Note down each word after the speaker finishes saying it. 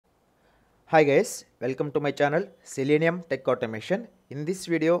Hi guys, welcome to my channel Selenium Tech Automation. In this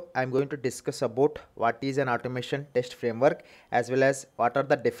video, I am going to discuss about what is an automation test framework as well as what are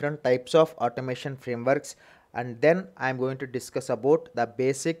the different types of automation frameworks, and then I am going to discuss about the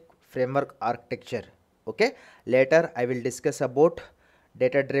basic framework architecture. Okay, later I will discuss about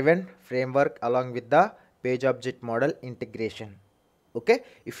data driven framework along with the page object model integration. Okay,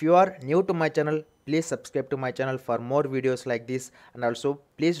 if you are new to my channel, please subscribe to my channel for more videos like this, and also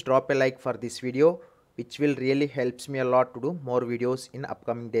please drop a like for this video, which will really helps me a lot to do more videos in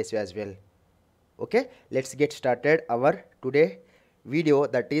upcoming days as well. Okay, let's get started our today video,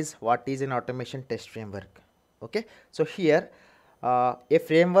 that is what is an automation test framework. Okay, so here a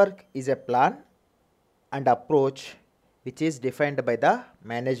framework is a plan and approach which is defined by the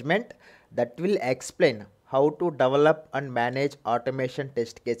management that will explain how to develop and manage automation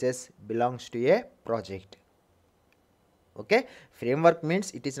test cases belongs to a project. Okay, framework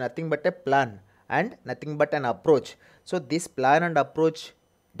means it is nothing but a plan and nothing but an approach. So this plan and approach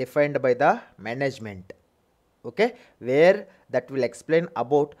defined by the management, okay, where that will explain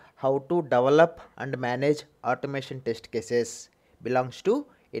about how to develop and manage automation test cases belongs to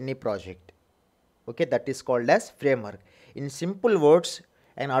any project. Okay, that is called as framework. In simple words,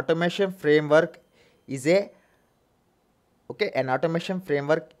 an automation framework is a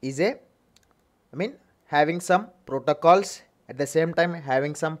having some protocols, at the same time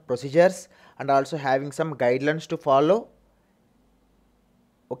having some procedures, and also having some guidelines to follow.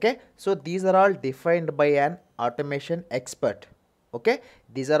 Okay, so these are all defined by an automation expert. Okay,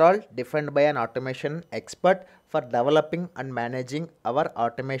 these are all defined by an automation expert for developing and managing our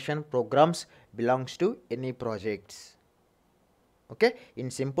automation programs belongs to any projects. Okay, in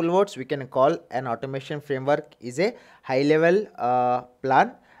simple words, we can call an automation framework is a high level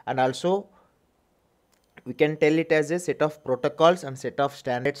plan, and also we can tell it as a set of protocols and set of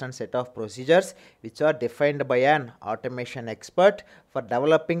standards and set of procedures which are defined by an automation expert for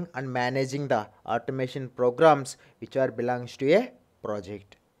developing and managing the automation programs which are belongs to a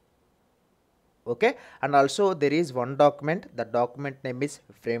project. Okay, and also there is one document, the document name is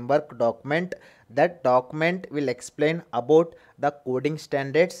framework document. That document will explain about the coding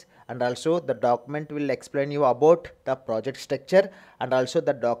standards, and also the document will explain you about the project structure, and also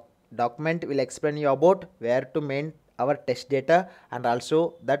the document will explain you about where to main our test data, and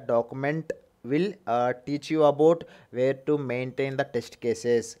also that document will teach you about where to maintain the test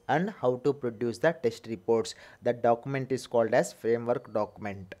cases and how to produce the test reports. That document is called as framework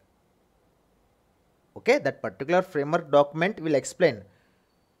document. Okay, that particular framework document will explain,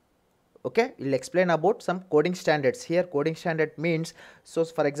 okay, will explain about some coding standards. Here coding standard means, so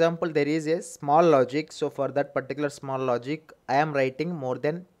for example there is a small logic, so for that particular small logic I am writing more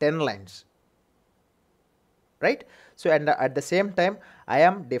than 10 lines, right? So and at the same time I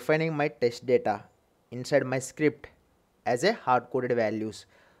am defining my test data inside my script as a hard coded values.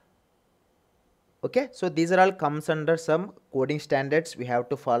 Okay, so these are all comes under some coding standards we have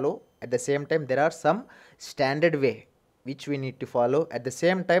to follow. At the same time there are some standard way which we need to follow. At the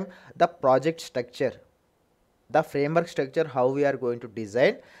same time the project structure, the framework structure, how we are going to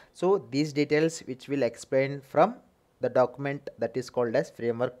design, so these details which will explain from the document that is called as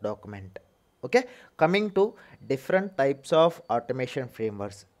framework document. Okay, coming to different types of automation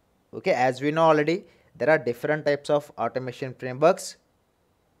frameworks. Okay, as we know already, there are different types of automation frameworks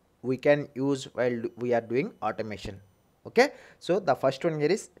we can use while we are doing automation. Okay, so the first one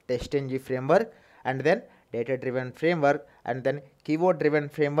here is TestNG framework, and then data driven framework, and then keyword driven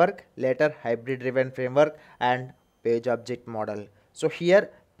framework, later hybrid driven framework, and page object model. So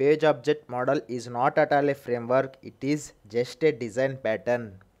here page object model is not at all a framework, it is just a design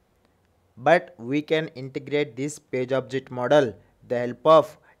pattern, but we can integrate this page object model with the help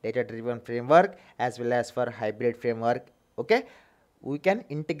of data driven framework as well as for hybrid framework. Okay, we can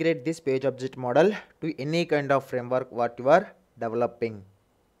integrate this page object model to any kind of framework what you are developing.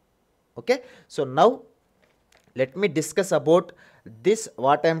 Okay, so now let me discuss about this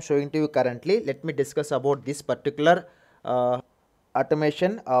what I am showing to you currently. Let me discuss about this particular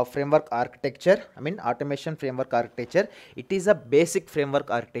automation framework architecture. Automation framework architecture. It is a basic framework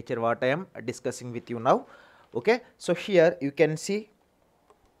architecture what I am discussing with you now. Okay, so here you can see,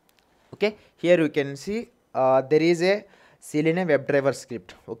 okay, here you can see there is a Selenium WebDriver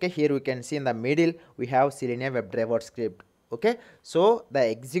script. Okay, here we can see in the middle we have Selenium WebDriver script. Okay, so the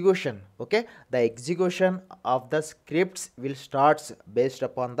execution, okay, the execution of the scripts will starts based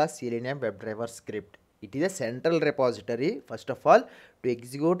upon the Selenium WebDriver script. It is a central repository first of all to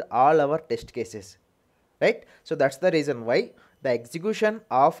execute all our test cases, right? So that's the reason why the execution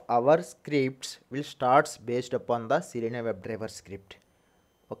of our scripts will starts based upon the Selenium WebDriver script.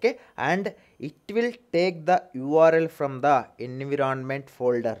 Okay, and it will take the URL from the environment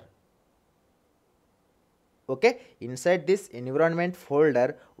folder. Okay, inside this environment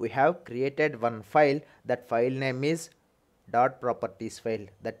folder we have created one file. That file name is dot properties file,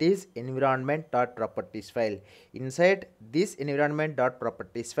 that is environment dot properties file. Inside this environment dot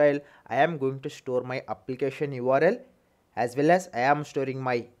properties file I am going to store my application URL, as well as I am storing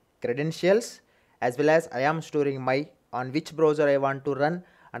my credentials, as well as I am storing my on which browser I want to run,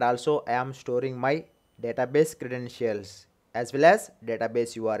 and also I am storing my database credentials as well as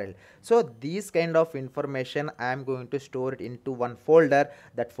database URL. So these kind of information I am going to store it into one folder.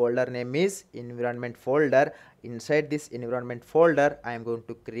 That folder name is environment folder. Inside this environment folder I am going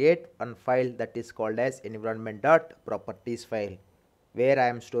to create one file that is called as environment.properties file, where I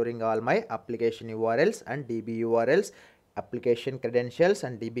am storing all my application URLs and DB URLs, application credentials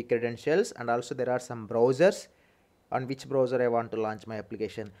and DB credentials, and also there are some browsers on which browser I want to launch my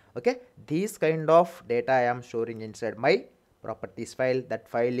application. Okay, these kind of data I am storing inside my properties file. That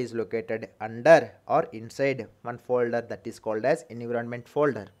file is located under or inside one folder that is called as environment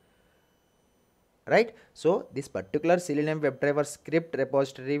folder, right? So this particular Selenium WebDriver script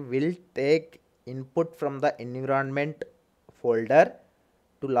repository will take input from the environment folder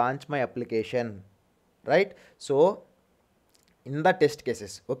to launch my application, right? So in the test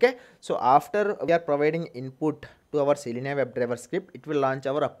cases, okay, so after we are providing input to our Selenium WebDriver script, it will launch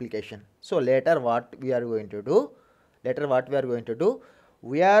our application. So later what we are going to do,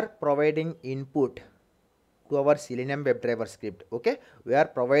 we are providing input to our Selenium WebDriver script. Okay, we are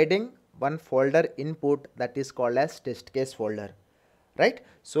providing one folder input that is called as test case folder, right?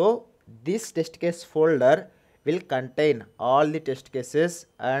 So this test case folder will contain all the test cases,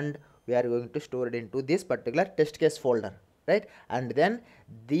 and we are going to store it into this particular test case folder, right? And then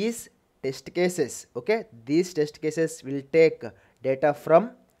these test cases, okay, these test cases will take data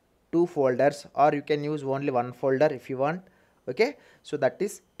from two folders, or you can use only one folder if you want. Okay, so that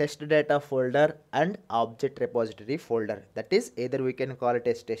is test data folder and object repository folder. That is either we can call it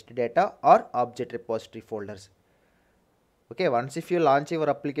as test data or object repository folders. Okay, once if you launch your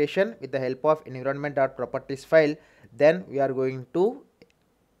application with the help of environment.properties file, then we are going to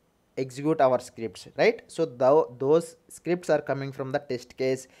execute our scripts, right? So those scripts are coming from the test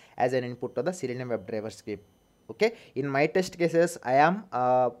case as an input to the Selenium WebDriver script. Okay, in my test cases I am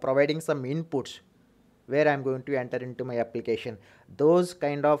providing some inputs where I am going to enter into my application. Those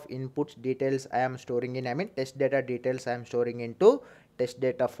kind of inputs details I am storing in, test data details I am storing into test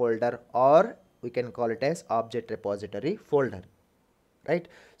data folder, or we can call it as object repository folder, right?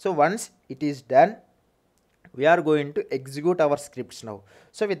 So once it is done, we are going to execute our scripts now.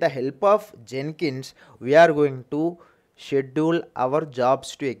 So with the help of Jenkins, we are going to schedule our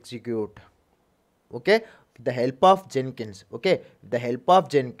jobs to execute. Okay, with the help of Jenkins, okay, with the help of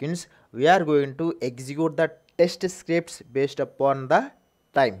Jenkins, we are going to execute the test scripts based upon the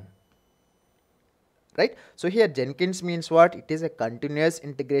time, right? So here Jenkins means what? It is a continuous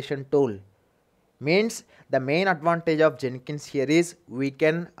integration tool. Means the main advantage of Jenkins here is we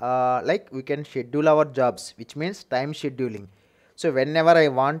can we can schedule our jobs, which means time scheduling. So whenever I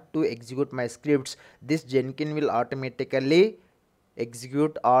want to execute my scripts, this Jenkins will automatically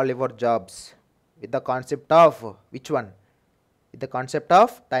execute all your jobs with the concept of which one? With the concept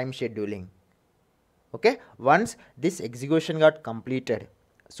of time scheduling. Okay, once this execution got completed,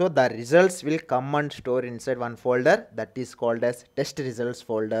 so the results will come and store inside one folder that is called as test results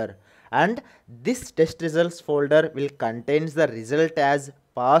folder, and this test results folder will contains the result as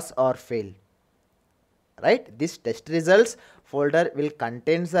pass or fail, right? This test results folder will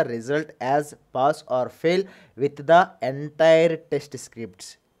contains the result as pass or fail with the entire test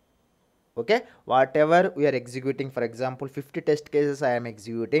scripts. Okay, whatever we are executing, for example 50 test cases I am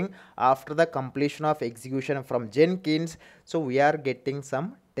executing, after the completion of execution from Jenkins, so we are getting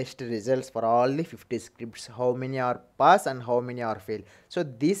some test results for all the 50 scripts, how many are pass and how many are fail. So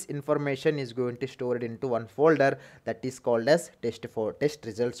this information is going to store it into one folder that is called as test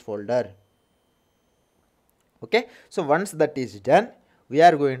results folder. Okay, so once that is done, we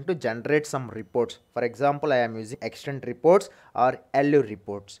are going to generate some reports. For example, I am using extend reports or LU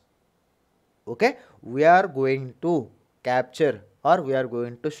reports. Okay, we are going to capture or we are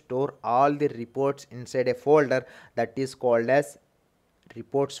going to store all the reports inside a folder that is called as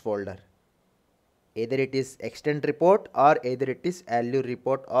reports folder. Either it is extend report or either it is LU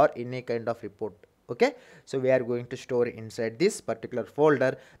report or any kind of report. Okay, so we are going to store inside this particular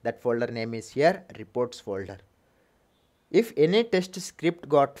folder. That folder name is here reports folder. If any test script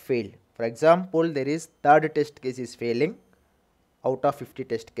got failed, for example there is third test case is failing, out of 50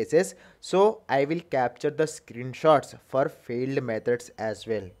 test cases. So I will capture the screenshots for failed methods as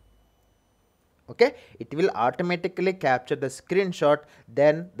well. Okay, it will automatically capture the screenshot.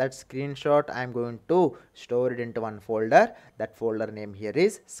 Then that screenshot I am going to store it into one folder. That folder name here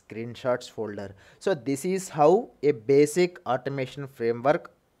is screenshots folder. So this is how a basic automation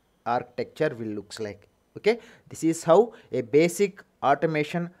framework architecture will looks like. Okay, this is how a basic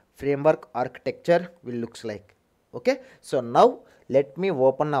automation framework architecture will looks like. Okay, so now let me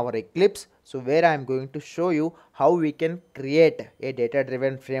open our Eclipse, so where I am going to show you how we can create a data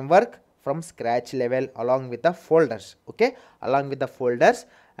driven framework from scratch level along with the folders. Okay, along with the folders.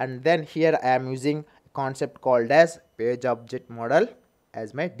 And then here I am using a concept called as page object model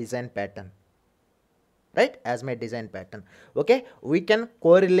as my design pattern, right, as my design pattern. Okay, we can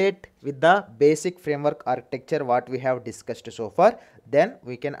correlate with the basic framework architecture what we have discussed so far, then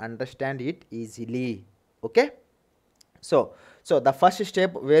we can understand it easily. Okay, so the first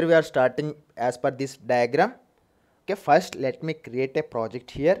step where we are starting as per this diagram. Okay, first let me create a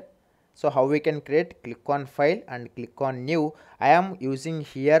project here. So how we can create, click on file and click on new. I am using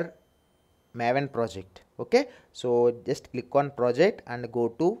here Maven project. Okay, so just click on project and go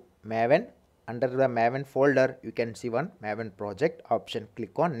to Maven. Under the Maven folder you can see one Maven project option.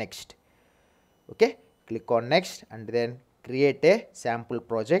 Click on next. Okay, click on next and then create a sample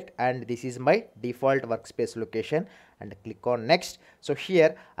project, and this is my default workspace location, and click on next. So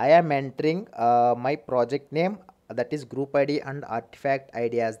here I am entering my project name, that is group id and artifact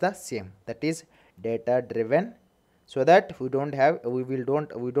id as the same, that is data driven, so that we don't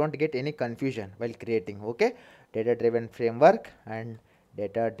get any confusion while creating. Okay, data driven framework and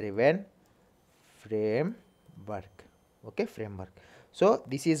data driven framework. Okay, framework. So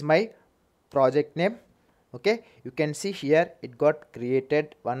this is my project name. Okay, you can see here it got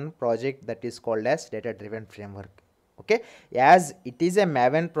created one project that is called as data driven framework. Okay, as it is a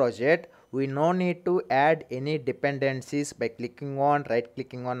Maven project, we no need to add any dependencies by clicking on right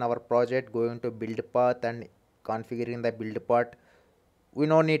clicking on our project, going to build path and configuring the build part. We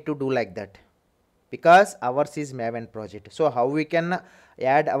no need to do like that because ours is Maven project. So how we can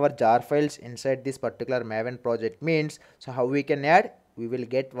add our jar files inside this particular Maven project means, so how we can add, we will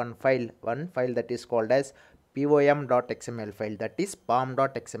get one file that is called as pom.xml file, that is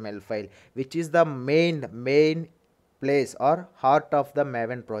pom.xml file, which is the main place or heart of the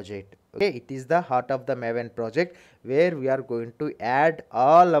Maven project. Okay, it is the heart of the Maven project where we are going to add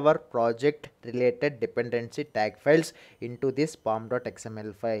all our project related dependency tag files into this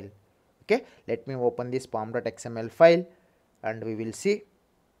pom.xml file. Okay, let me open this pom.xml file and we will see.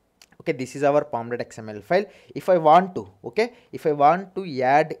 Okay, this is our pom.xml file. If I want to, okay, if I want to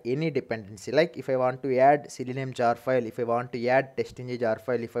add any dependency, like if I want to add Selenium jar file, if I want to add TestNG jar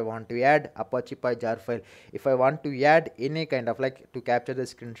file, if I want to add Apache Py jar file, if I want to add any kind of, like to capture the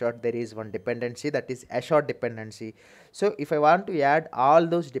screenshot, there is one dependency that is Azure dependency. So if I want to add all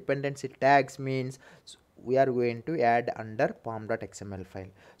those dependency tags means, we are going to add under pom.xml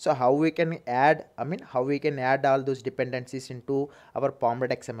file. So how we can add, how we can add all those dependencies into our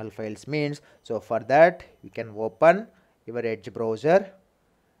pom.xml files means, so for that we can open your Edge browser.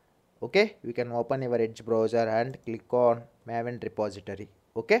 Okay, we can open your Edge browser and click on Maven repository.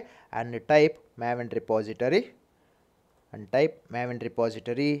 Okay, and type Maven repository and type Maven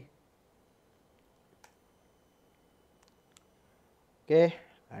repository. Okay,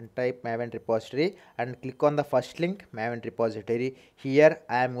 and type Maven repository and click on the first link, Maven repository. Here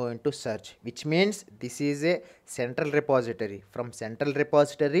I am going to search, which means this is a central repository. From central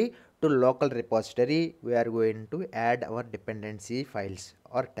repository to local repository, we are going to add our dependency files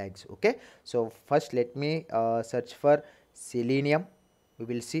or tags. Okay, so first let me search for Selenium. We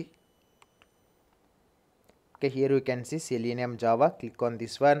will see. Okay, here you can see Selenium Java. Click on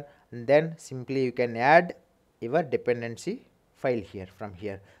this one and then simply you can add your dependency file here from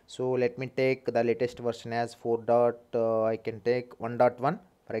here. So let me take the latest version as 4. I can take 1.1.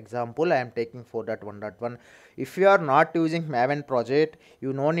 For example, I am taking 4.1.1. If you are not using Maven project,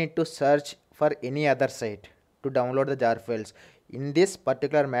 you no need to search for any other site to download the jar files. In this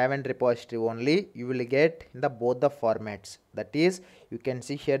particular Maven repository only, you will get in the both the formats. That is, you can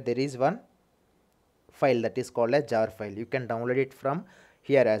see here there is one file that is called a jar file. You can download it from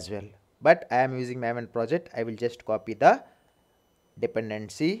here as well. But I am using Maven project. I will just copy the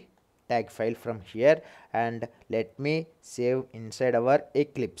dependency tag file from here and let me save inside our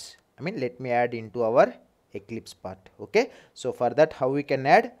Eclipse. Let me add into our Eclipse part. Okay, so for that how we can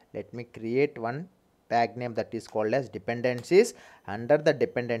add, let me create one tag name that is called as dependencies. Under the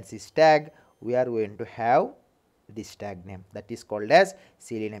dependencies tag, we are going to have this tag name that is called as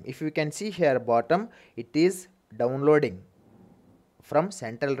Selenium. If you can see here bottom, it is downloading. from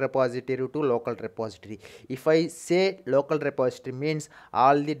central repository to local repository. If I say local repository means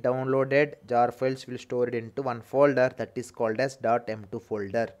all the downloaded jar files will store it into one folder, that is called as .m2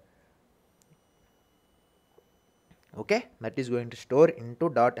 folder. Okay, that is going to store into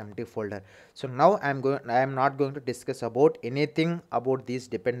 .empty folder. So now I am not going to discuss about anything about these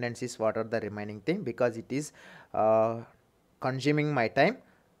dependencies, what are the remaining thing, because it is consuming my time.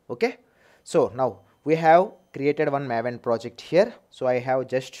 Okay, so now we have created one Maven project here. So I have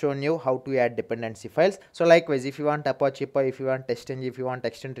just shown you how to add dependency files. So likewise, if you want Apache Py, if you want TestNG, if you want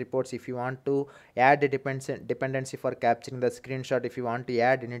extend reports, if you want to add a dependency for capturing the screenshot, if you want to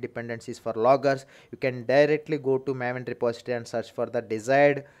add any dependencies for loggers, you can directly go to Maven repository and search for the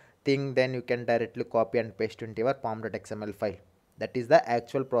desired thing. Then you can directly copy and paste into your pom.xml file. That is the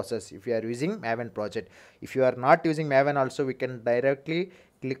actual process if you are using Maven project. If you are not using Maven also, we can directly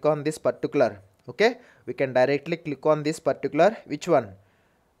click on this particular. Okay, we can directly click on this particular, which one,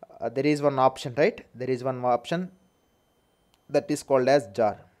 there is one option, right? There is one option that is called as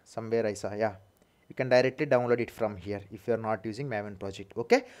jar, somewhere I saw. Yeah, you can directly download it from here if you are not using Maven project.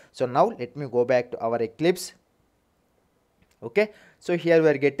 Okay, so now let me go back to our Eclipse. Okay, so here we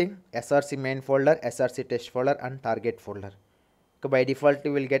are getting src main folder, src test folder and target folder. Okay, by default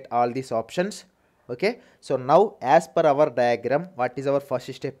you will get all these options. Okay, so now as per our diagram, what is our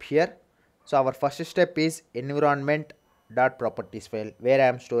first step here? So our first step is environment.properties file, where I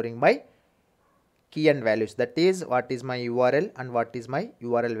am storing my key and values. That is, what is my URL and what is my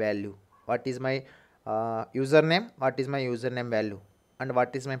URL value, what is my username, what is my username value, and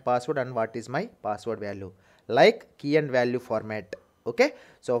what is my password and what is my password value, like key and value format. Okay,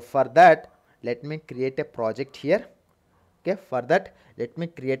 so for that let me create a project here. Okay, for that let me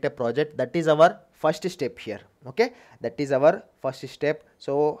create a project. That is our first step here. Okay, that is our first step.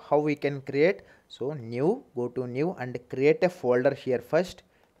 So how we can create? So new, go to new and create a folder here first.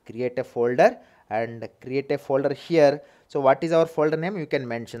 Create a folder and create a folder here. So what is our folder name? You can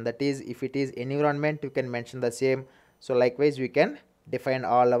mention. That is, if it is environment, you can mention the same. So likewise we can define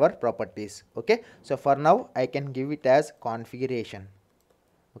all our properties. Okay, so for now I can give it as configuration.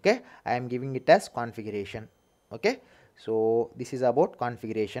 Okay, I am giving it as configuration. Okay, so this is about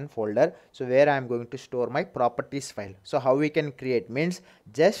configuration folder. So where I am going to store my properties file. So how we can create means,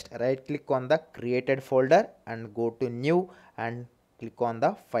 just right click on the created folder and go to new and click on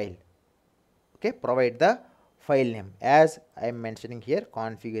the file. Okay, provide the file name as I am mentioning here,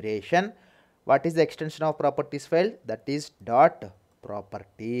 configuration. What is the extension of properties file? That is dot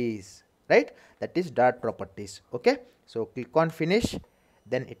properties, right? That is dot properties. Okay, so click on finish,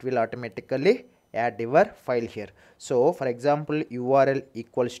 then it will automatically add your file here. So for example, URL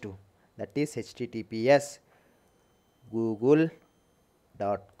equals to, that is https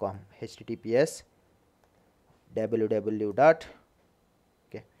google.com, https www.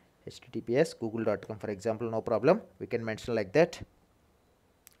 Okay, https google.com, for example, no problem, we can mention like that.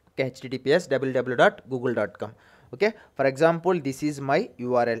 Okay, https www.google.com. okay, for example, this is my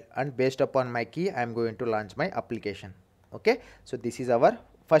URL and based upon my key I am going to launch my application. Okay, so this is our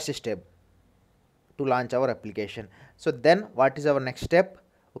first step to launch our application. So then what is our next step?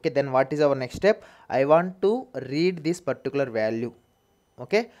 Okay, then what is our next step? I want to read this particular value.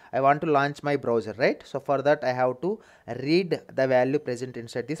 Okay, I want to launch my browser, right? So for that I have to read the value present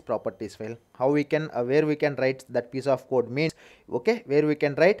inside this properties file. How we can where we can write that piece of code means, okay, where we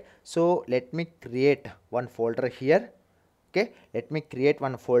can write. So let me create one folder here. Okay, let me create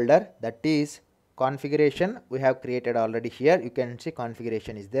one folder, that is configuration. We have created already here, you can see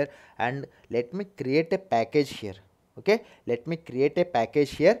configuration is there, and let me create a package here. Okay, let me create a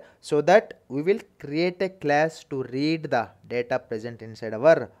package here, so that we will create a class to read the data present inside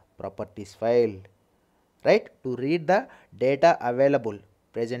our properties file, right? To read the data available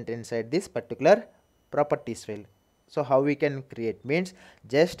present inside this particular properties file. So how we can create means,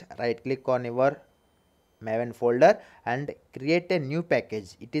 just right click on your Maven folder and create a new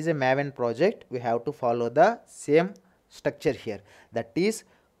package. It is a Maven project, we have to follow the same structure here, that is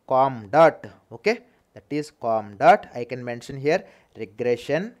com dot. Okay, that is com dot. I can mention here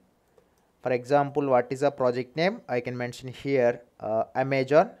regression. For example, what is the project name? I can mention here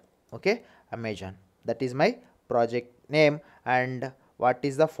Amazon. Okay, Amazon, that is my project name. And what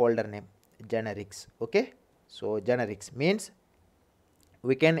is the folder name? Generics. Okay, so generics means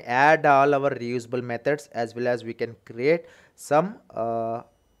we can add all our reusable methods, as well as we can create some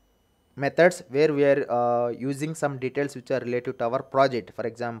methods where we are using some details which are related to our project. For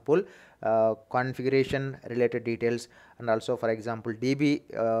example, configuration related details, and also for example DB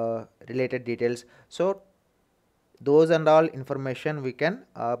related details. So those and all information we can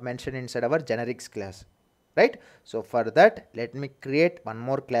mention inside our generics class. right? So for that, let me create one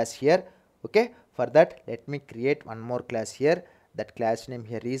more class here. Okay, for that, let me create one more class here. That class name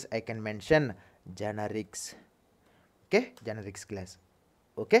here is, I can mention generics. Okay, generics class.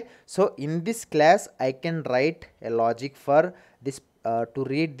 Okay, so in this class I can write a logic for this to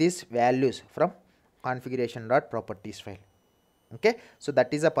read these values from configuration.properties file. Okay, so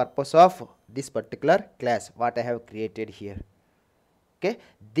that is the purpose of this particular class what I have created here. Okay,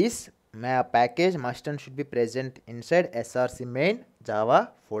 this package must and should be present inside src main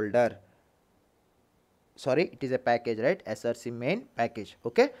java folder. Sorry, it is a package, right? src main package.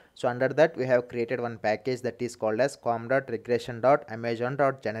 Okay, so under that we have created one package that is called as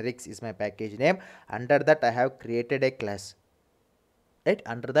com.regression.amazon.generics is my package name. Under that I have created a class, right?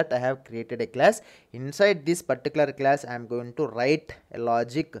 Under that I have created a class. Inside this particular class I am going to write a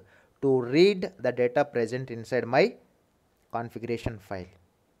logic to read the data present inside my configuration file.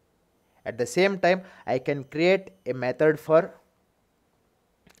 At the same time I can create a method for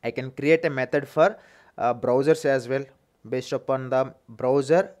browsers as well. Based upon the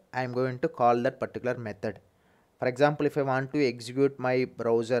browser I am going to call that particular method. For example, if I want to execute my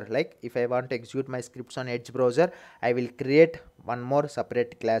browser, like if I want to execute my scripts on Edge browser, I will create one more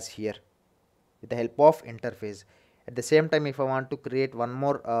separate class here with the help of interface. At the same time, if I want to create one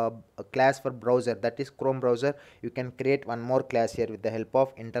more class for browser, that is Chrome browser, you can create one more class here with the help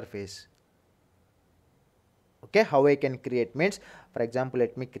of interface. Okay, how I can create means, for example,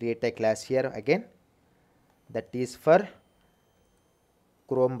 let me create a class here again, that is for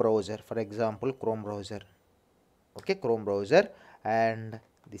Chrome browser. For example, Chrome browser. Okay, Chrome browser, and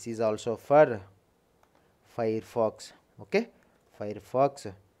this is also for Firefox. Okay,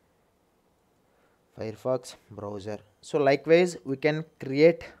 Firefox browser. So likewise we can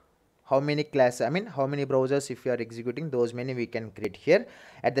create how many classes, I mean how many browsers if you are executing, those many we can create here.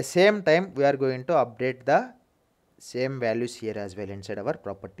 At the same time we are going to update the same values here as well inside our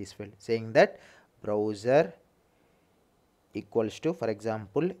properties file, saying that browser equals to, for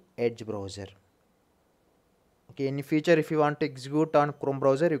example, Edge browser. Okay, in future if you want to execute on Chrome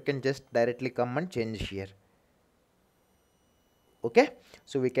browser, you can just directly come and change here. Okay,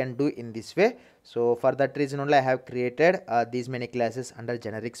 so we can do in this way. So for that reason only I have created these many classes under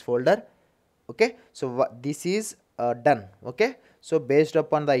generics folder. Okay, so this is done. Okay, so based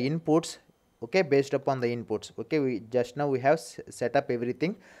upon the inputs, okay, okay, we just now we have set up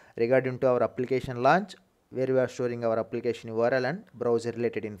everything regarding to our application launch, where we are storing our application URL and browser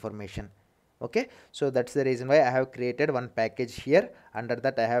related information. Okay, so that's the reason why I have created one package here. Under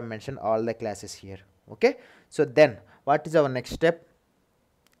that I have mentioned all the classes here. Okay, so then what is our next step?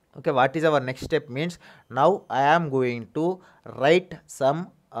 Okay, what is our next step means, now I am going to write some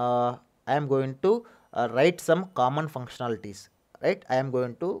common functionalities, right? I am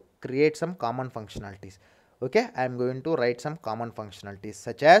going to create some common functionalities. Okay, I am going to write some common functionalities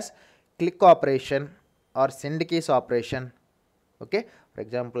such as click operation or send keys operation. Okay, for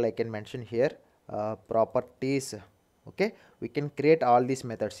example, I can mention here properties. Okay, we can create all these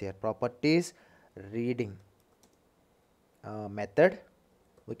methods here. Properties reading method,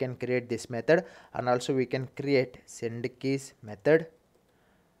 we can create this method, and also we can create send keys method,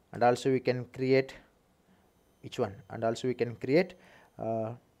 and also we can create which one, and also we can create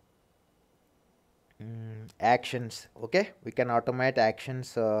actions. Okay, we can automate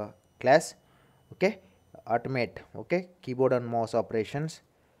actions class. Okay, automate. Okay, keyboard and mouse operations.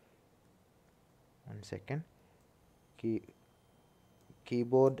 1 second.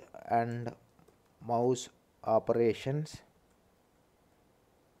 Keyboard and mouse operations.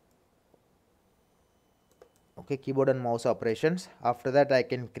 Okay, keyboard and mouse operations. After that I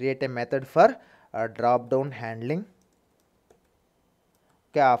can create a method for drop down handling.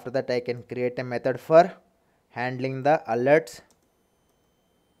 Okay, after that I can create a method for handling the alerts,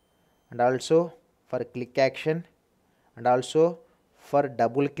 and also for click action, and also for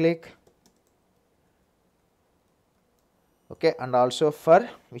double click. Okay, and also for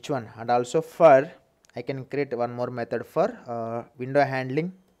which one, and also for I can create one more method for window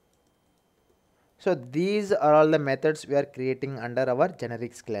handling. So these are all the methods we are creating under our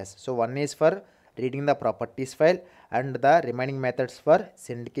generics class. So one is for reading the properties file, and the remaining methods for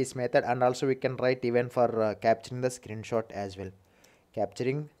send keys method, and also we can write even for capturing the screenshot as well.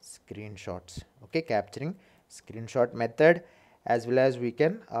 Capturing screenshots. Okay, capturing screenshot method, as well as we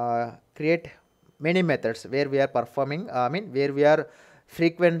can create many methods where we are performing, where we are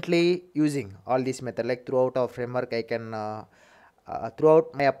frequently using all these methods. Like throughout our framework I can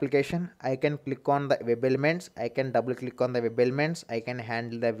throughout my application I can click on the web elements, I can double click on the web elements, I can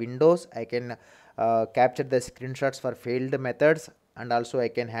handle the windows, I can capture the screenshots for failed methods, and also I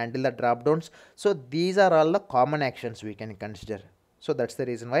can handle the drop downs. So these are all the common actions we can consider. So that's the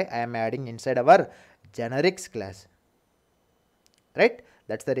reason why I am adding inside our generics class, right?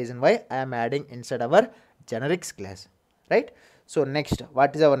 That's the reason why I am adding inside our generics class, right? So next,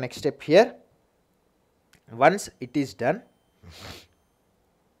 what is our next step here? Once it is done,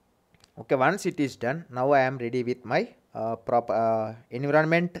 okay, once it is done, now I am ready with my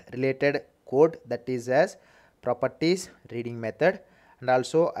environment related code, that is as properties reading method, and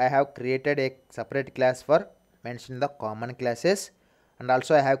also I have created a separate class for mentioning the common classes, and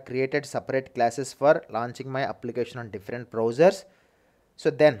also I have created separate classes for launching my application on different browsers. So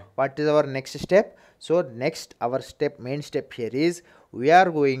then what is our next step? So next, our main step here is we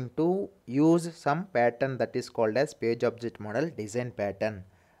are going to use some pattern that is called as page object model design pattern,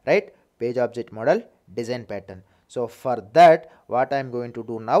 right? Page object model design pattern. So for that, what I am going to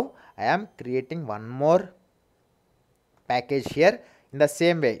do now, I am creating one more package here. In the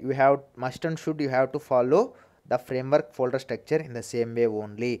same way, you have must and should you have to follow the framework folder structure in the same way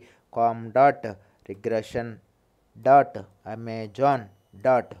only. Com dot regression dot amazon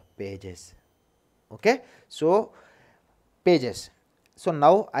dot pages. Okay, so pages. So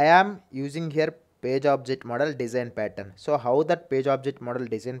now I am using here page object model design pattern. So how that page object model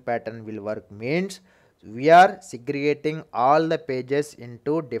design pattern will work means, we are segregating all the pages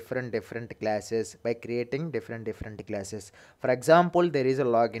into different classes by creating different classes. For example, there is a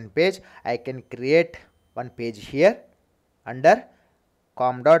login page. I can create one page here under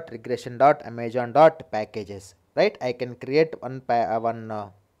com.regression.amazon.packages, right? I can create one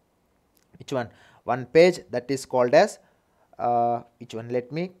page that is called as which one,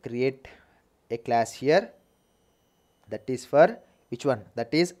 let me create a class here that is for which one,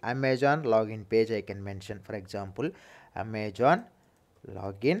 that is Amazon login page. I can mention, for example, Amazon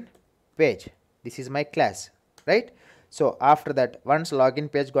login page. This is my class, right? So after that, once login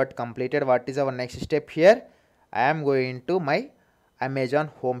page got completed, what is our next step here? I am going to my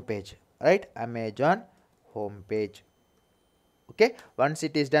Amazon home page, right? Amazon home page. Okay, once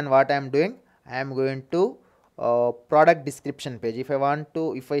it is done, what I am doing, I am going to product description page. If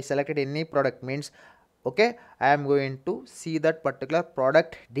I selected any product means, okay, I am going to see that particular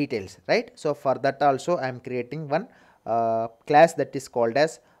product details, right? So for that also I am creating one class that is called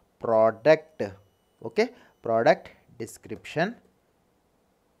as product, okay, product description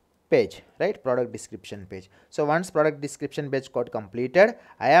page, right? Product description page. So once product description page got completed,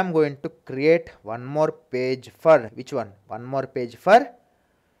 I am going to create one more page for which one? One more page for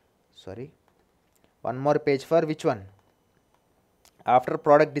which one? After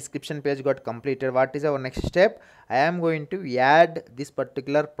product description page got completed, what is our next step? I am going to add this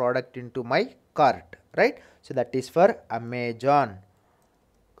particular product into my cart, right? So that is for Amazon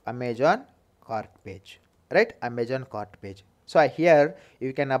cart page, right? Amazon cart page. So here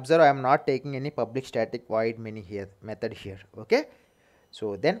you can observe I am not taking any public static void method here, okay?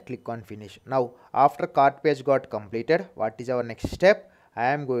 So then click on finish. Now after cart page got completed, what is our next step? I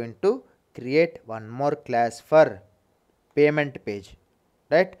am going to create one more class for payment page,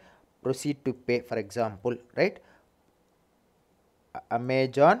 right? Proceed to pay, for example, right?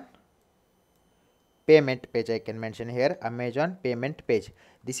 Amazon payment page, I can mention here Amazon payment page.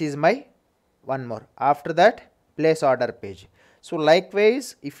 This is my one more. After that, place order page. So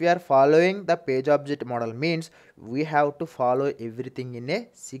likewise, if we are following the page object model means we have to follow everything in a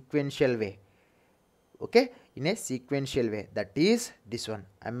sequential way, okay, in a sequential way. That is this one,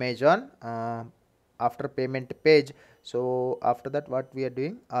 Amazon after payment page. So after that, what we are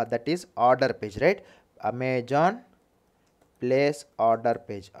doing, that is order page, right? Amazon place order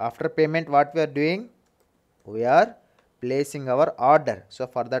page. After payment, what we are doing, we are placing our order. So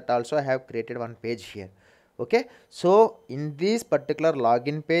for that also I have created one page here, okay? So in this particular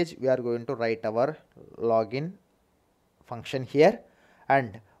login page, we are going to write our login function here,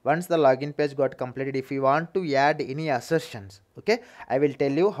 and once the login page got completed, if you want to add any assertions, okay, I will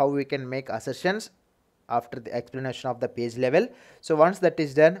tell you how we can make assertions after the explanation of the page level. So once that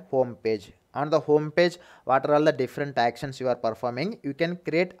is done, home page. On the home page, what are all the different actions you are performing? You can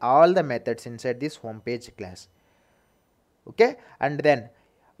create all the methods inside this home page class, okay? And then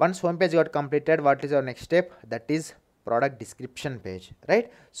once home page got completed, what is our next step? That is product description page, right?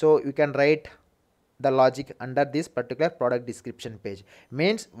 So you can write the logic under this particular product description page.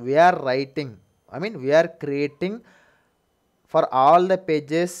 Means we are writing, we are creating for all the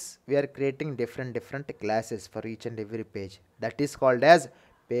pages, we are creating different classes for each and every page. That is called as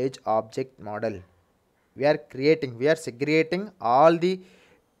page object model. We are segregating all the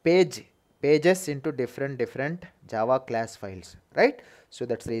page pages into different Java class files, right? So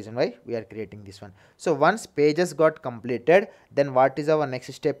that's the reason why we are creating this one. So once pages got completed, then what is our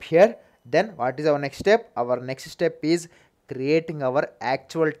next step here? Then what is our next step? Our next step is creating our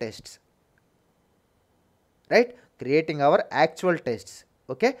actual tests, right? Creating our actual tests.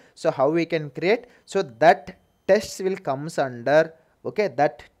 Okay, so how we can create? So that tests will comes under, okay,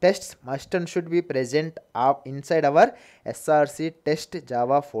 that tests must and should be present inside our src test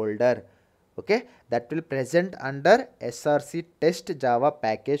Java folder. Okay, that will present under src test Java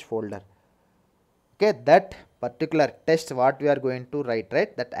package folder. Okay, that particular test what we are going to write,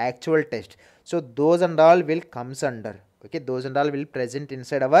 right, that actual test, so those and all will comes under, okay, those and all will present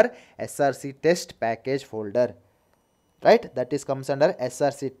inside our src test package folder, right, that is comes under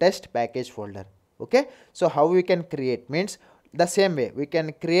src test package folder. Okay, so how we can create means the same way we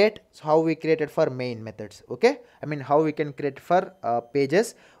can create, so how we created for main methods. Okay, I mean how we can create for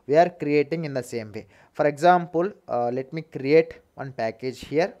pages, we are creating in the same way. For example, let me create one package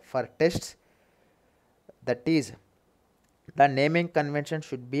here for tests. That is, the naming convention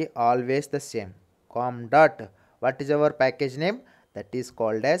should be always the same. Com dot, what is our package name? That is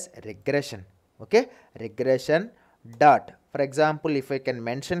called as regression. Okay, regression dot. For example, if I can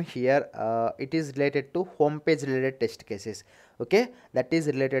mention here, it is related to home page related test cases. Okay, that is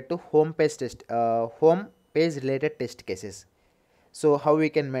related to home page related test cases. So how we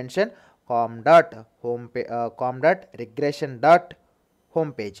can mention com dot com dot regression dot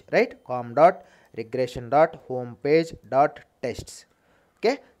home page, right? Com dot regression dot home page dot tests.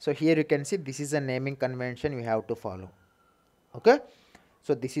 Okay, so here you can see this is a naming convention we have to follow. Okay,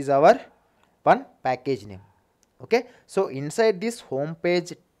 so this is our one package name. Okay, so inside this home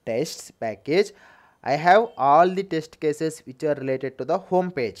page tests package, I have all the test cases which are related to the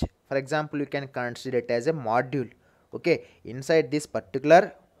home page. For example, you can consider it as a module. Okay, inside this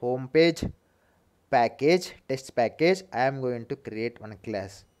particular home page package, test package, I am going to create one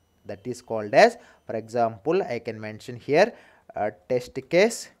class that is called as, for example, I can mention here test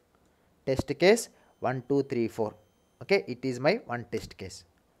case 1 2 3 4. Okay, it is my one test case.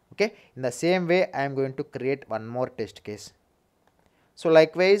 Okay, in the same way I am going to create one more test case. So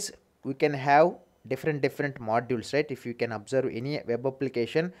likewise we can have different modules, right? If you can observe any web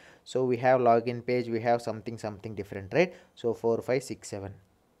application, so we have login page, we have something different, right? So 4 5 6 7.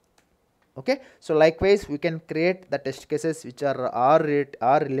 Okay, so likewise we can create the test cases which are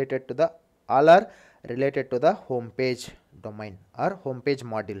related to the, all are related to the home page domain or home page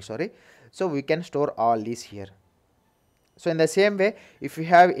module, sorry. So we can store all these here. So in the same way, if you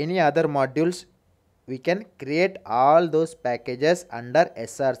have any other modules, we can create all those packages under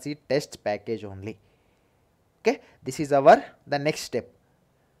src test package only. Okay, this is our the next step.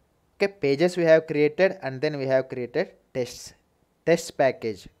 Okay, pages we have created, and then we have created test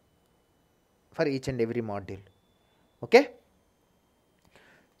package for each and every module. Okay,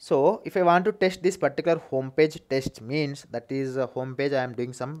 so if I want to test this particular home page test, means that is a home page I am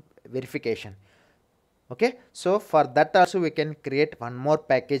doing some verification. Okay, so for that also we can create one more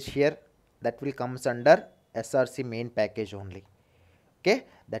package here that will comes under src main package only. Okay,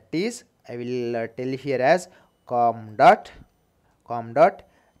 that is I will tell here as com dot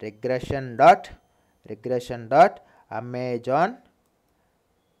regression dot amazon.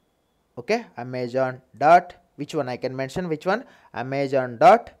 Okay, amazon dot, which one I can mention, which one, amazon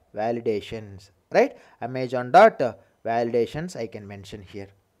dot validations, right? Amazon dot validations I can mention here,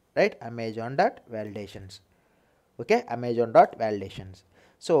 right? Amazon dot validations. Okay, amazon dot validations.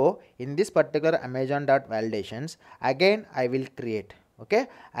 So in this particular amazon dot validations, again I will create, okay,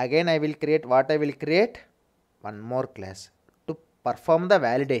 again I will create what, I will create one more class to perform the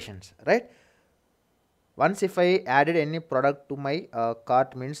validations, right? Once if I added any product to my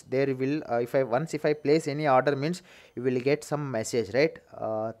cart, means there will if I place any order, means you will get some message, right?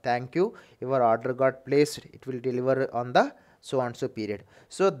 Thank you, your order got placed, it will deliver on the so and so period.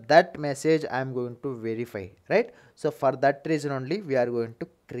 So that message I am going to verify, right? So for that reason only we are going to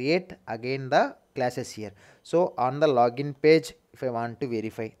create again the classes here. So on the login page, if I want to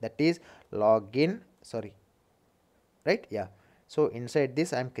verify, that is login, sorry, right? Yeah, so inside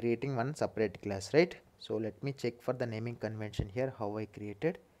this I am creating one separate class, right? So let me check for the naming convention here how I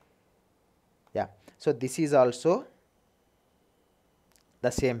created. Yeah, so this is also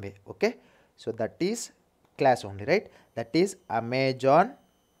the same way. Okay, so that is class only, right? That is amazon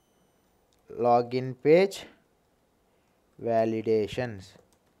login page validations.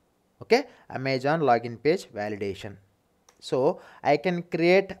 Okay, amazon login page validation. So I can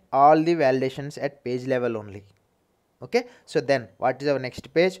create all the validations at page level only. Okay, so then what is our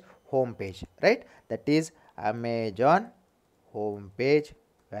next page? Home page, right? That is amazon home page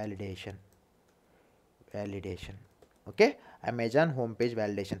validation. validation. Okay, Amazon homepage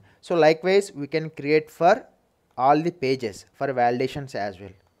validation. So likewise we can create for all the pages for validations as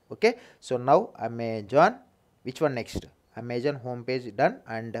well. Okay, so now Amazon, which one next? Amazon homepage done,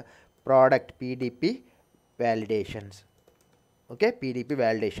 and product PDP validations. Okay, PDP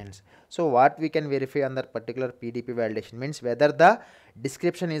validations. So what we can verify on that particular PDP validation means whether the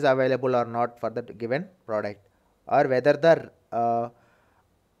description is available or not for the given product, or whether the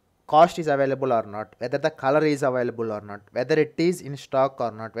cost is available or not, whether the color is available or not, whether it is in stock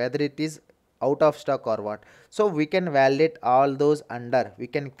or not, whether it is out of stock or what. So we can validate all those under, we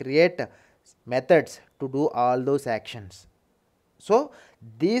can create methods to do all those actions. So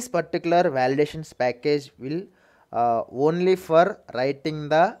this particular validations package will only for writing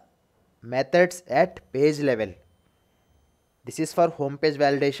the methods at page level. This is for home page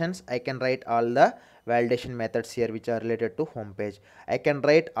validations. I can write all the validation methods here which are related to home page. I can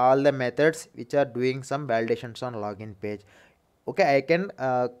write all the methods which are doing some validations on login page. Okay, I can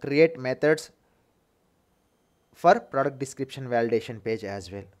create methods for product description validation page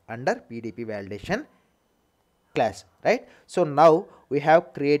as well under PDP validation class, right? So now we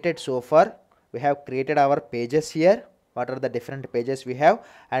have created, so far we have created our pages here. What are the different pages we have?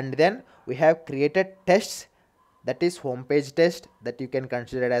 And then we have created tests, that is home page test, that you can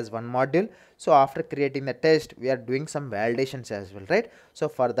consider it as one module. So after creating the test, we are doing some validations as well, right? So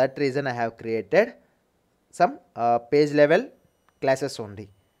for that reason I have created some page level classes only.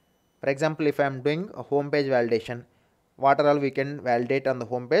 For example, if I am doing a home page validation, what are all we can validate on the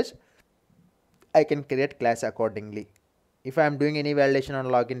home page, I can create class accordingly. If I am doing any validation on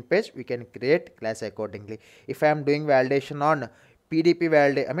login page, we can create class accordingly. If I am doing validation on PDP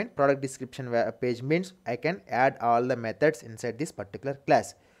validate, product description page, means I can add all the methods inside this particular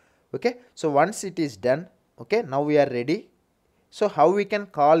class. Okay, so once it is done, okay, now we are ready. So how we can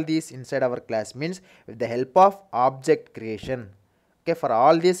call these inside our class means with the help of object creation. Okay, for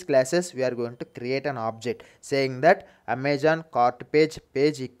all these classes we are going to create an object saying that Amazon cart page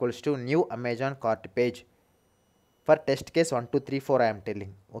equals to new Amazon cart page. For test case 1 2 3 4 I am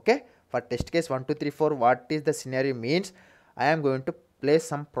telling. Okay, for test case 1 2 3 4, what is the scenario means I am going to place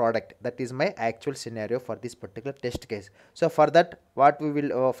some product, that is my actual scenario for this particular test case. So for that, what we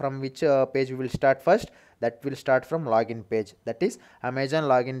will from which page we will start first, that will start from login page, that is Amazon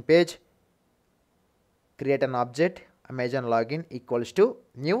login page. Create an object Amazon login equals to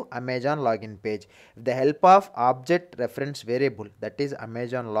new Amazon login page. With the help of object reference variable, that is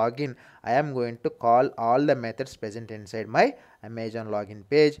Amazon login, I am going to call all the methods present inside my Amazon login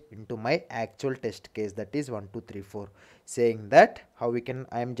page into my actual test case, that is 1 2 3 4. Saying that how we can,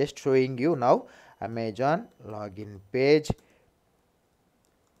 I am just showing you now Amazon login page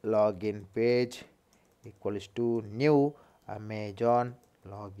equals to new Amazon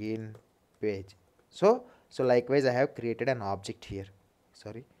login page. So likewise I have created an object here.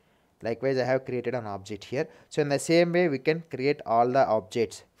 Likewise I have created an object here. So in the same way we can create all the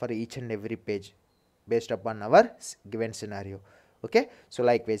objects for each and every page based upon our given scenario. Okay, so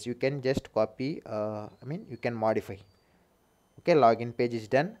likewise you can just copy, you can modify. Okay, login page is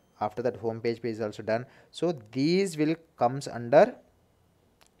done. After that home page is also done. So these will comes under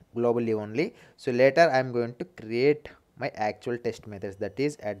globally only. So later I am going to create my actual test methods, that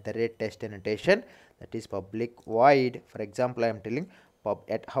is @test annotation, that is public void. For example, I am telling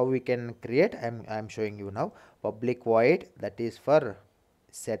at how we can create, I am showing you now public void, that is for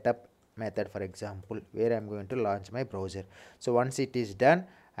setup method, for example, where I am going to launch my browser. So once it is done,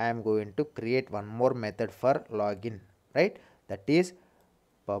 I am going to create one more method for login, right? That is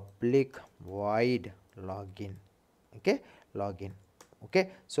public void login. Okay, login.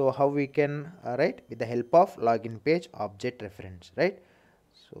 Okay, so how we can write with the help of login page object reference, right?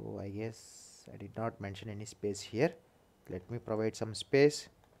 So I guess I did not mention any space here. Let me provide some space.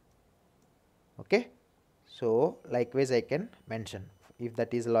 Okay, so likewise I can mention if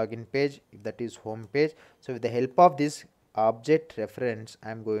that is login page, if that is home page. So with the help of this object reference,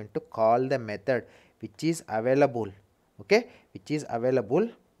 I am going to call the method which is available. Okay, which is available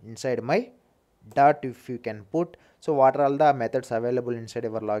inside my dot, if you can put. So what are all the methods available inside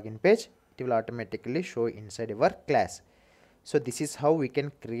our login page, it will automatically show inside our class. So this is how we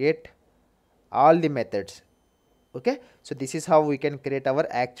can create all the methods. Okay, so this is how we can create our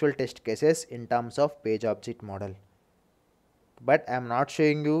actual test cases in terms of page object model. But I am not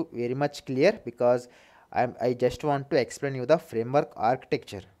showing you very much clear because I just want to explain you the framework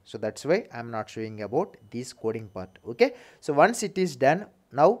architecture. So that's why I am not showing about this coding part. Okay, so once it is done,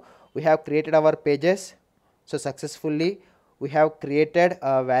 now we have created our pages. So successfully we have created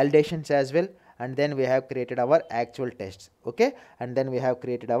validations as well, and then we have created our actual tests. Okay, and then we have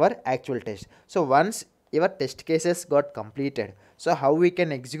created our actual test. So once your test cases got completed. So how we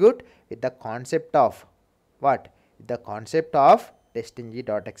can execute? With the concept of what? With the concept of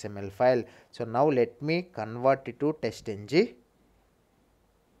testng.xml file. So now let me convert it to testng.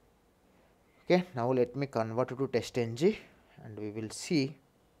 Okay, now let me convert it to testng and we will see.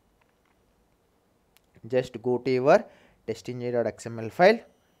 Just go to your testng.xml file.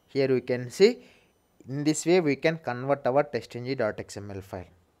 Here we can see, in this way we can convert our testng.xml file,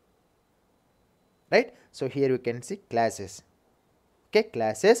 right? So here you can see classes. Okay,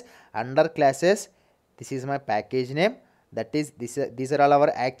 classes, under classes, this is my package name, that is these are all our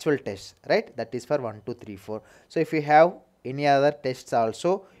actual tests, right? That is for 1 2 3 4. So if you have any other tests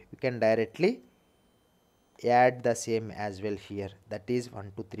also, you can directly add the same as well here, that is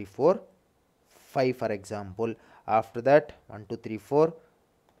 1 2 3 4 5 for example. After that 1 2 3 4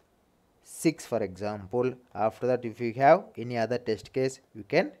 6 for example. After that, if you have any other test case, you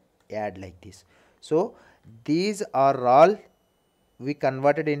can add like this. So these are all we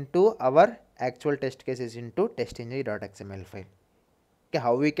converted into our actual test cases into testng.xml file. Okay,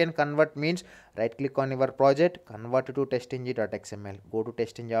 how we can convert means, right click on your project, convert to testng.xml, go to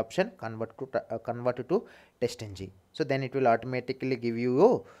testng option, convert to testng. So then it will automatically give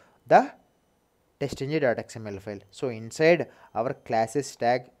you the testng.xml file. So inside our classes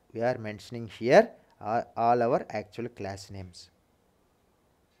tag, we are mentioning here all our actual class names.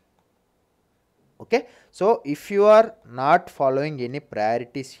 Okay, so if you are not following any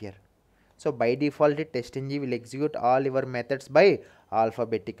priorities here, so by default testng will execute all your methods by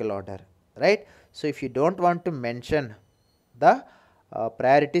alphabetical order, right? So if you don't want to mention the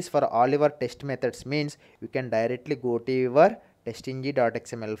priorities for all your test methods, means you can directly go to your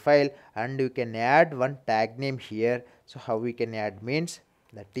testng.xml file and you can add one tag name here. So how we can add means,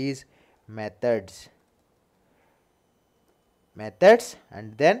 that is methods,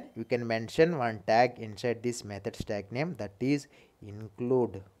 and then you can mention one tag inside this methods tag name, that is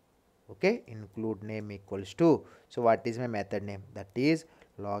include. Okay, include name equals to, so what is my method name? That is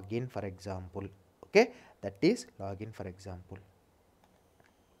login for example. Okay, that is login for example.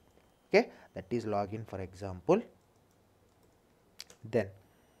 Okay, that is login for example. Then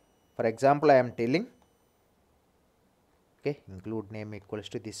for example I am telling, okay, include name equals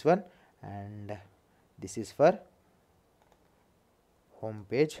to this one, and this is for home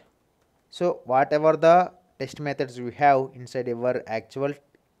page. So whatever the test methods you have inside your actual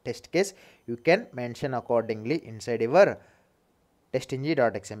test case, you can mention accordingly inside your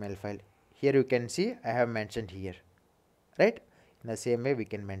testng.xml file. Here you can see I have mentioned here, right? In the same way we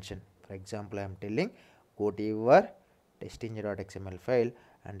can mention. For example, I am telling, go to your testng.xml file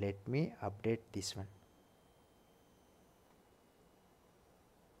and let me update this one.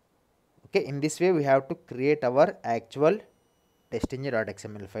 Okay, in this way we have to create our actual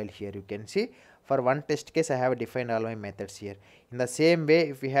testng.xml file. Here you can see, for one test case I have defined all my methods here. In the same way,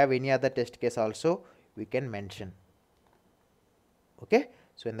 if we have any other test case also, we can mention. Okay,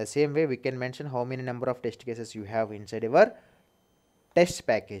 so in the same way we can mention how many number of test cases you have inside your test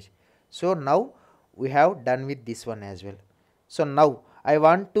package. So now we have done with this one as well. So now I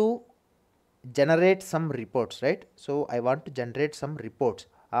want to generate some reports, right? So I want to generate some reports.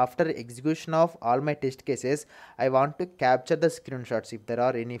 After execution of all my test cases, I want to capture the screenshots if there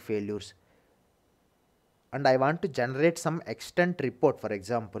are any failures, and I want to generate some extent report for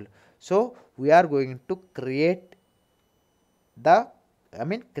example. So we are going to create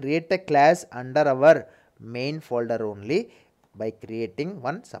create a class under our main folder only by creating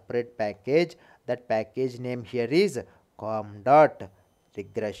one separate package. That package name here is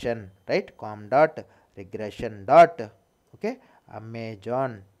com.regression, right? com.regression dot, okay,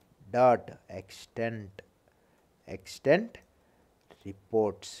 amazon dot extent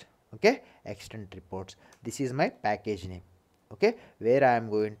reports. Okay, extent reports, this is my package name. Okay, where I am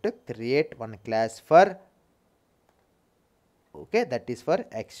going to create one class for, okay, that is for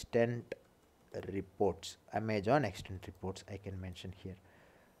extent reports, amazon extent reports I can mention here.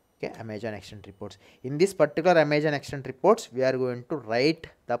 Okay, amazon extent reports. In this particular amazon extent reports, we are going to write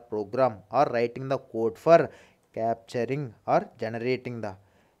the program or writing the code for capturing or generating the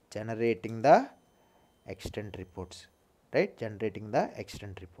extent reports, right? Generating the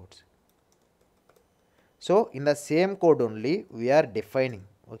extent reports. So in the same code only we are defining,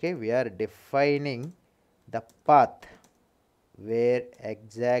 okay, we are defining the path where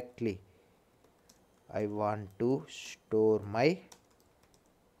exactly I want to store my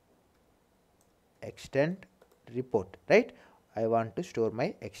extent report, right? I want to store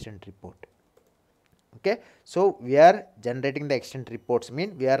my extent report. Okay, so we are generating the extent reports,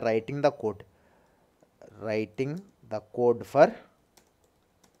 mean we are writing the code for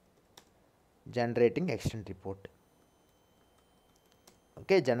generating extent report.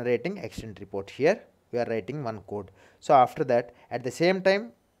 Okay, generating extent report. Here we are writing one code. So after that, at the same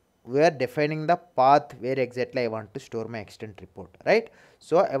time, we are defining the path where exactly I want to store my extent report, right?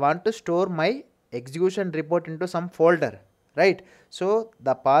 So I want to store my execution report into some folder, right? So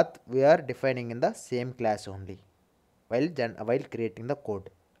the path we are defining in the same class only while creating the code.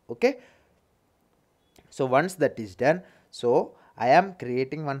 Okay, so once that is done, so I am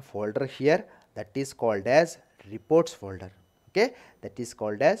creating one folder here that is called as reports folder. Okay, that is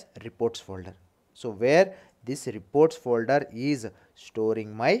called as reports folder. So where this reports folder is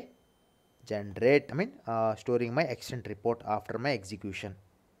storing my storing my extent report after my execution,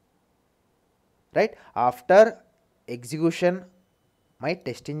 right? After execution my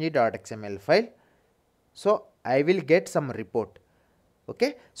testing.xml file, so I will get some report.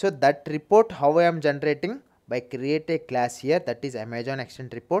 Okay, so that report how I am generating, by create a class here that is Amazon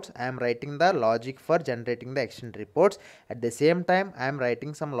extent reports. I am writing the logic for generating the extent reports. At the same time I am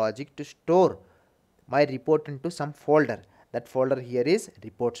writing some logic to store my report into some folder. That folder here is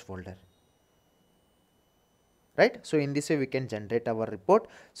reports folder, right? So in this way we can generate our report.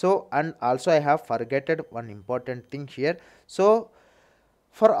 So and also I have forgotten one important thing here. So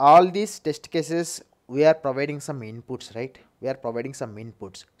for all these test cases we are providing some inputs, right? We are providing some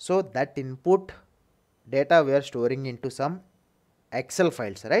inputs. So that input data we are storing into some Excel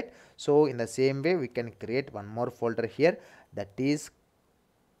files, right? So in the same way we can create one more folder here that is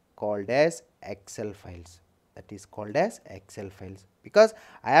called as Excel files. That is called as Excel files, because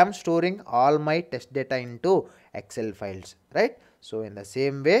I am storing all my test data into Excel files, right? So in the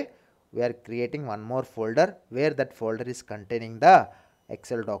same way we are creating one more folder where that folder is containing the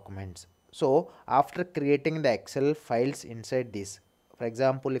Excel documents. So after creating the Excel files inside this, for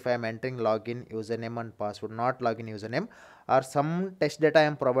example, if I am entering login, username and password, not login username, or some test data I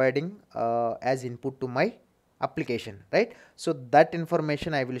am providing as input to my application, right? So that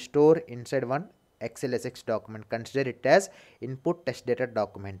information I will store inside one XLSX document. Consider it as input test data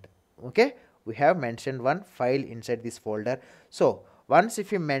document. Okay, we have mentioned one file inside this folder. So once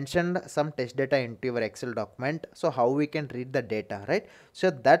if you mentioned some test data into your Excel document, so how we can read the data, right? So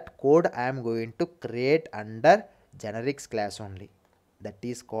that code I am going to create under generics class only. That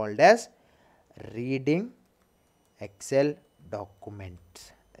is called as reading Excel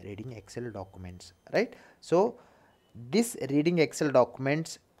documents. Reading Excel documents, right? So this reading Excel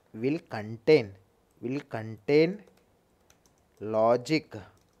documents will contain logic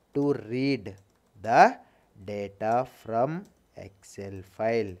to read the data from Excel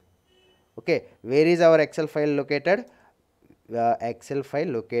file. Okay, where is our Excel file located? Excel file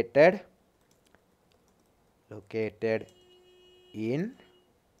located in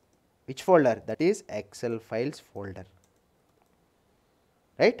which folder? That is Excel files folder,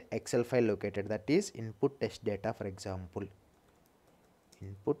 right? Excel file located, that is input test data. For example,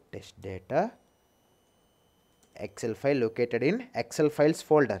 input test data, Excel file located in Excel files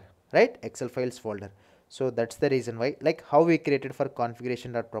folder, right? Excel files folder. So that's the reason why, like how we created for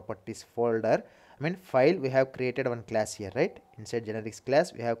configuration.properties folder, file, we have created one class here, right? Inside generics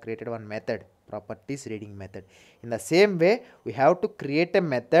class we have created one method, properties reading method. In the same way we have to create a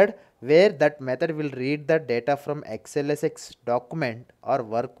method where that method will read the data from XLSX document or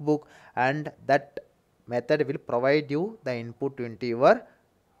workbook, and that method will provide you the input into your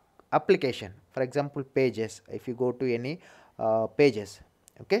application. For example, pages, if you go to any pages,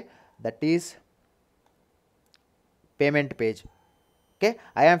 okay, that is payment page. Okay,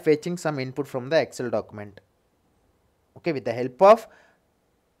 I am fetching some input from the Excel document. Okay, with the help of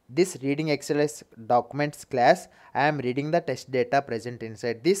this reading XLS documents class, I am reading the test data present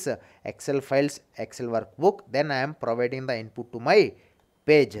inside this Excel files, Excel workbook. Then I am providing the input to my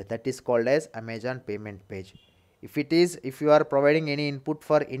page, that is called as Amazon payment page. If you are providing any input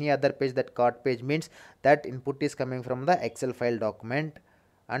for any other page, that cart page, means that input is coming from the Excel file document,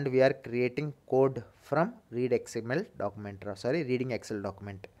 and we are creating code from reading Excel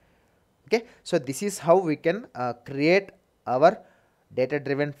document. Okay, so this is how we can create our data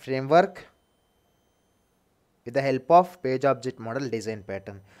driven framework with the help of page object model design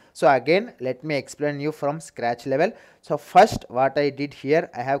pattern. So again, let me explain you from scratch level. So first what I did here,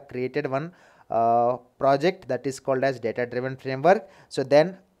 I have created one project that is called as data driven framework. So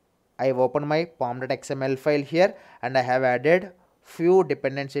then I have opened my pom.xml file here, and I have added few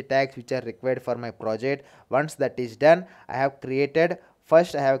dependency tags which are required for my project. Once that is done, I have created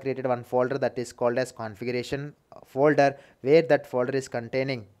one folder that is called as configuration folder, where that folder is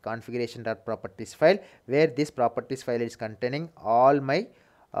containing configuration.properties file, where this properties file is containing all my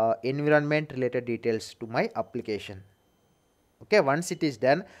environment related details to my application. Okay, once it is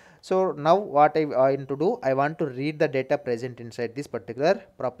done, So now what I want to do, I want to read the data present inside this particular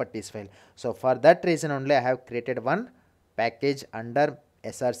properties file. So for that reason only I have created one package under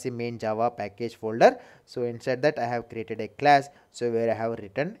src main java package folder. So inside that I have created a class, so where I have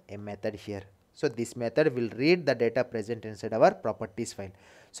written a method here. So this method will read the data present inside our properties file.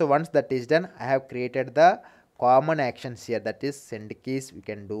 So once that is done, I have created the common actions here, that is send keys we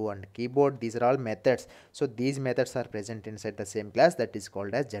can do and keyboard. These are all methods. So these methods are present inside the same class, that is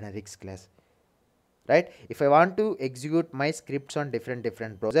called as generics class, right? If I want to execute my scripts on different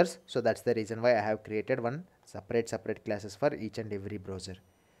browsers, so that's the reason why I have created one separate classes for each and every browser,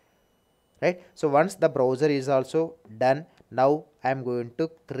 right? So once the browser is also done, now I am going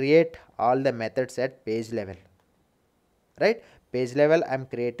to create all the methods at page level, right? Page level I am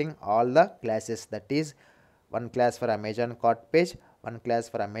creating all the classes, that is one class for Amazon cart page, one class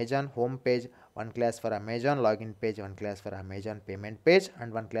for Amazon home page, one class for Amazon login page, one class for Amazon payment page,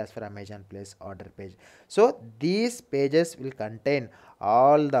 and one class for Amazon place order page. So these pages will contain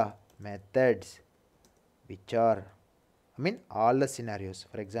all the methods which are, all the scenarios,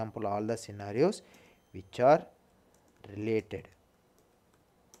 for example all the scenarios which are related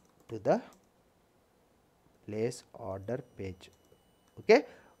to the place order page. Okay,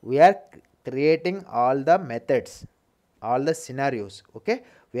 we are creating all the methods, all the scenarios. Okay,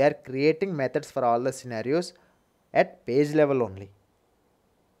 we are creating methods for all the scenarios at page level only,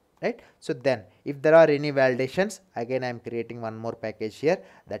 right? So then if there are any validations, again I am creating one more package here,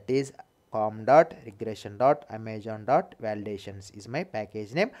 that is com.regression.amazon.validations is my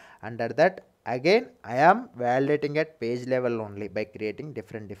package name. Under that again I am validating at page level only by creating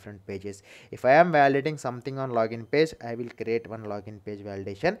different pages. If I am validating something on login page, I will create one login page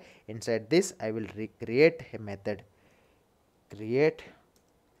validation. Inside this I will recreate a method, create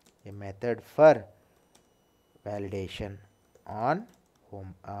a method for validation on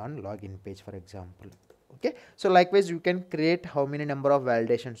home on login page, for example. Okay, so likewise you can create how many number of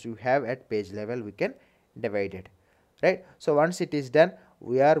validations you have at page level, we can divide it, right? So once it is done,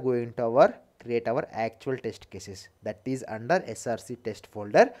 we are going to create our actual test cases, that is under src test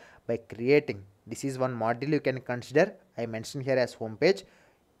folder by creating, this is one module you can consider. I mentioned here as home page.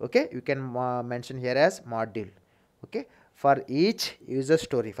 Okay, you can mention here as module. Okay, for each user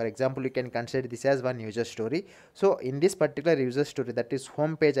story, for example you can consider this as one user story. So in this particular user story, that is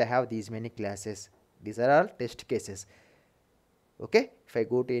home page, I have these many classes. These are all test cases. Okay, if I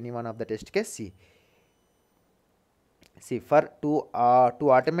go to any one of the test case, see for to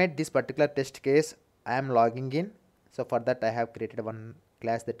automate this particular test case, I am logging in. So for that I have created one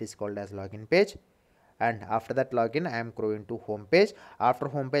class that is called as login page, and after that login I am going to home page. After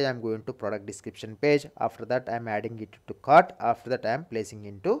home page I am going to product description page. After that I am adding it to cart. After that I am placing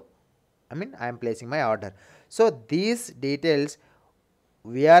into, I am placing my order. So these details,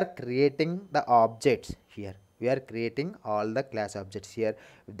 we are creating the objects here, we are creating all the class objects here.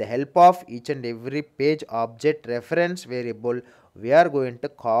 With the help of each and every page object reference variable, we are going to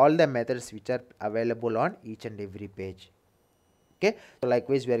call the methods which are available on each and every page. Okay, so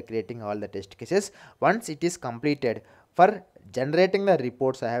likewise we are creating all the test cases. Once it is completed, for generating the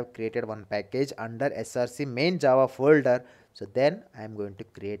reports, I have created one package under src main java folder. So then I am going to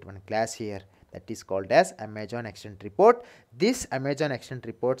create one class here, that is called as Amazon extent report. This Amazon extent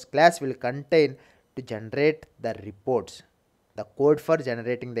reports class will contain to generate the reports, the code for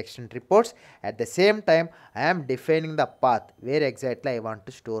generating the extent reports. At the same time I am defining the path where exactly I want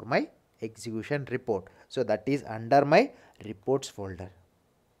to store my execution report. So that is under my reports folder,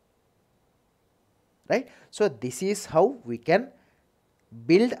 right? So this is how we can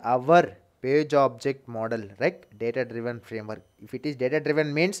build our page object model, right? Data driven framework. If it is data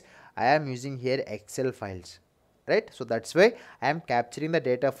driven means I am using here Excel files, right? So that's why I am capturing the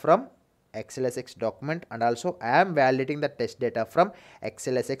data from XLSX document, and also I am validating the test data from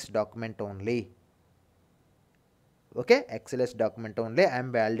XLSX document only. Okay, XLS document only I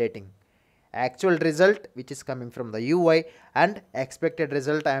am validating. Actual result which is coming from the UI, and expected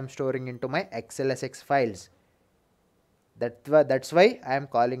result I am storing into my XLSX files. That's why I am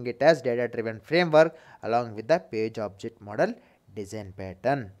calling it as data driven framework along with the page object model design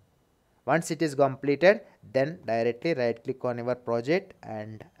pattern. Once it is completed, then directly right click on your project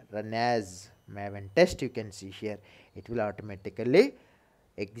and run as Maven test. You can see here it will automatically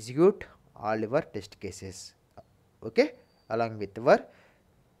execute all your test cases, okay, along with our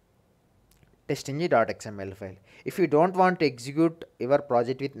testing.xml file. If you don't want to execute your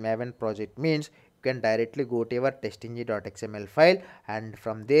project with Maven project means, you can directly go to your testing.xml file and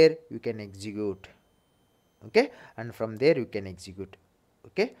from there you can execute. Okay, and from there you can execute.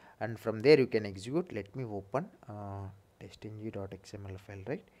 Okay, and from there you can execute. Let me open testing.xml file,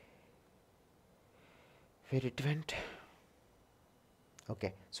 right? where it went.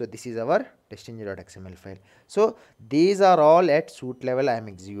 Okay, so this is our test.xml file. So these are all at suite level I am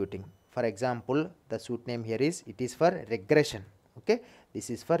executing. For example, the suite name here is, it is for regression. Okay, this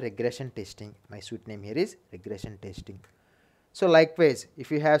is for regression testing. My suite name here is regression testing. So likewise,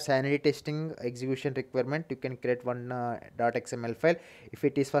 if you have sanity testing execution requirement, you can create one .xml file. If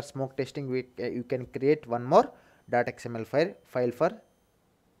it is for smoke testing, you can create one more .xml file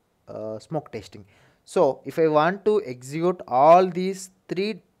for smoke testing. So if I want to execute all these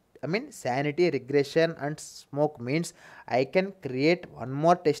three, I mean sanity, regression and smoke, means I can create one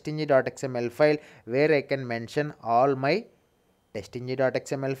more test.xml file where I can mention all my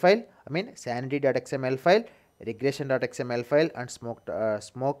test.xml file, I mean sanity.xml file, regression.xml file and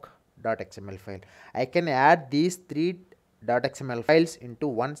smoke.xml file. I can add these three .xml files into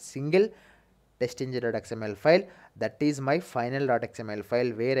one single test.xml file. That is my final.xml file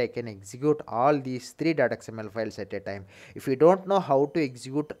where I can execute all these three .xml files at a time. If you don't know how to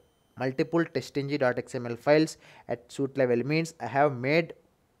execute multiple test.xml files at suite level, means I have made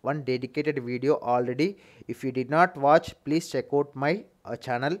one dedicated video already. If you did not watch, please check out my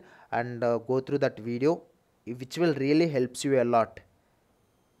channel and go through that video, which will really helps you a lot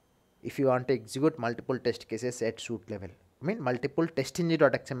if you want to execute multiple test cases at suite level. I mean multiple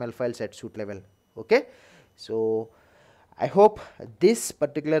test.xml files at suite level. Okay, so I hope this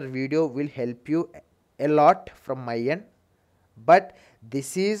particular video will help you a lot from my end. But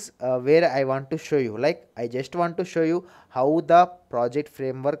this is where I want to show you, like I just want to show you how the project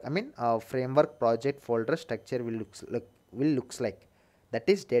framework, I mean framework project folder structure will looks like. That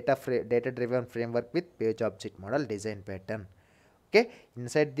is data driven framework with page object model design pattern. Okay,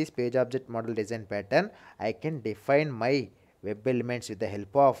 inside this page object model design pattern, I can define my web elements with the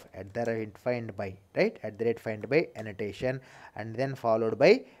help of @find by, right, @find by annotation, and then followed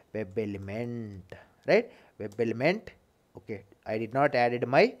by web element, right, web element. Okay, I did not added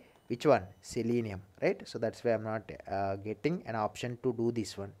my which one, Selenium, right, so that's why I'm not getting an option to do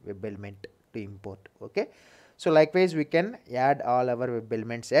this one, web element to import. Okay, so likewise we can add all our web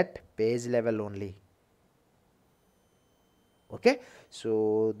elements at page level only. Okay,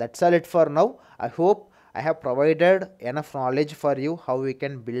 so that's all it for now. I hope I have provided enough knowledge for you how we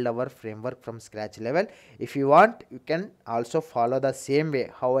can build our framework from scratch level. If you want, you can also follow the same way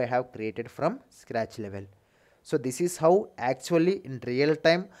how I have created from scratch level. So this is how actually in real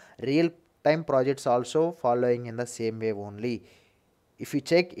time projects also following in the same way only. If you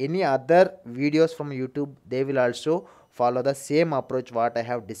check any other videos from YouTube, they will also follow the same approach what I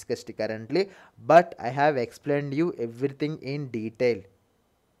have discussed currently, but I have explained you everything in detail.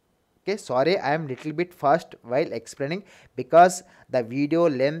 Okay, sorry, I am little bit fast while explaining because the video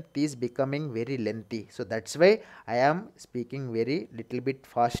length is becoming very lengthy, so that's why I am speaking very little bit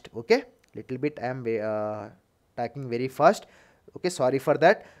fast. Okay, little bit I am talking very fast. Okay, sorry for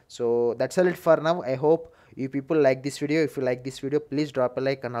that. So that's all it for now. I hope you people like this video. If you like this video, please drop a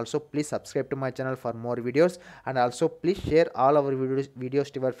like and also please subscribe to my channel for more videos, and also please share all our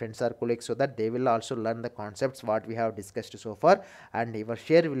videos to your friends or colleagues so that they will also learn the concepts what we have discussed so far, and your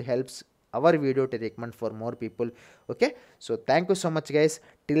share will helps our video to recommend for more people. Okay, so thank you so much guys.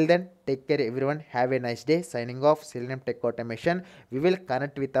 Till then, take care everyone. Have a nice day. Signing off, Selenium Tech Automation. We will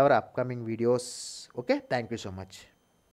connect with our upcoming videos. Okay, thank you so much.